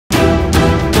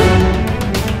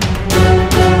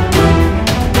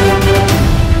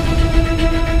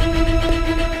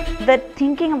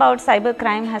thinking about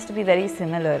cybercrime has to be very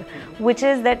similar, which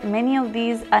is that many of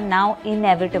these are now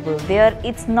inevitable.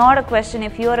 It's not a question,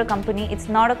 if you are a company, it's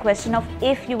not a question of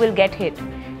if you will get hit.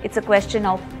 It's a question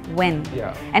of when.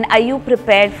 Yeah. And are you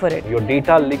prepared for it? Your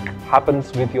data leak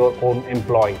happens with your own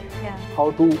employee. Yeah.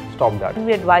 How to stop that?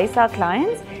 We advise our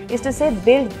clients is to say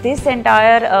build this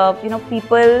entire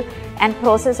people and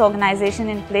process organization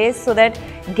in place so that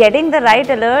getting the right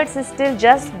alerts is still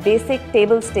just basic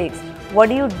table stakes. What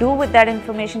do you do with that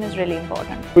information is really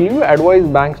important. Will you advise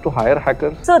banks to hire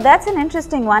hackers? So that's an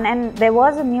interesting one, and there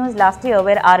was a news last year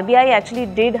where RBI actually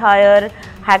did hire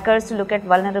hackers to look at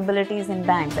vulnerabilities in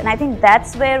banks, and I think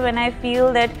that's where when I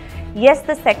feel that yes,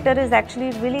 the sector is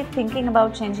actually really thinking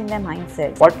about changing their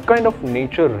mindset. What kind of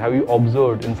nature have you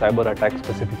observed in cyber attacks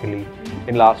specifically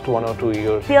in last 1 or 2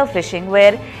 years? Spear phishing,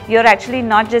 where you're actually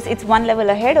not just, it's one level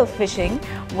ahead of phishing,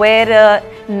 where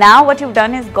now what you've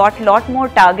done is got a lot more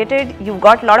targeted, you've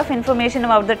got a lot of information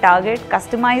about the target,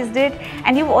 customized it,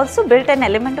 and you've also built an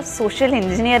element of social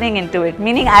engineering into it,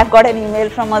 meaning I've got an email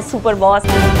from a super boss.